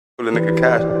The nigga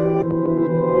cash.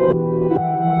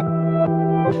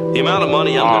 The amount of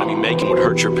money I'm gonna be making would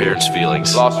hurt your parents'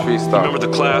 feelings. Last freestyle. Remember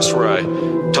the class where I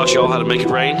taught y'all how to make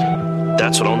it rain?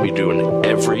 That's what I'm gonna be doing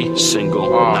every single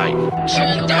night.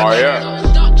 Oh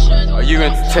yeah. Are you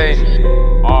entertained?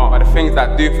 By the things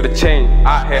that I do for the change.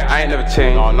 Out here, I ain't never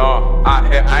changed. No.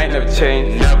 Out here, I ain't never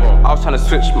changed. Never. I was trying to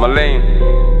switch my lane.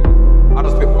 I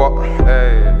don't spit bop.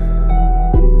 Hey.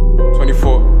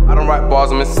 24. I don't write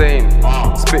bars, I'm insane.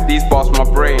 Spit these bars from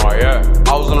my brain. Oh yeah.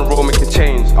 I was on the road making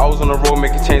change. I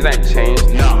ain't changed.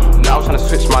 No. I was trying to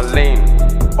switch my lane.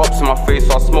 Ups in my face,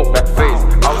 so I smoke that face.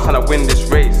 I was trying to win this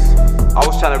race.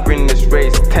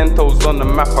 10 toes on the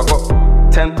map, I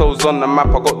got 10 toes on the map,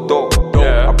 I got dope.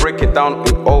 Yeah. I break it down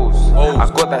in O's. I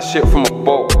got that shit from a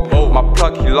boat. My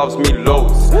plug, he loves me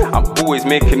loads. I'm always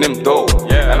making them dough.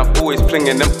 Yeah. And I'm always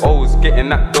plinging them O's. Getting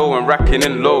that dough and racking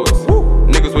in loads.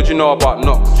 Niggas, what you know about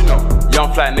Knockz?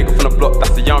 Young fly nigga from the block,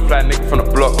 that's the young fly nigga from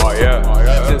the block. Oh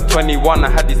yeah. Since 21 I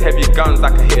had these heavy guns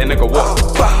that could hit a nigga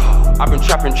what? I've been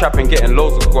trapping, getting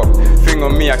loads of guap. Thing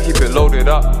on me, I keep it loaded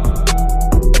up.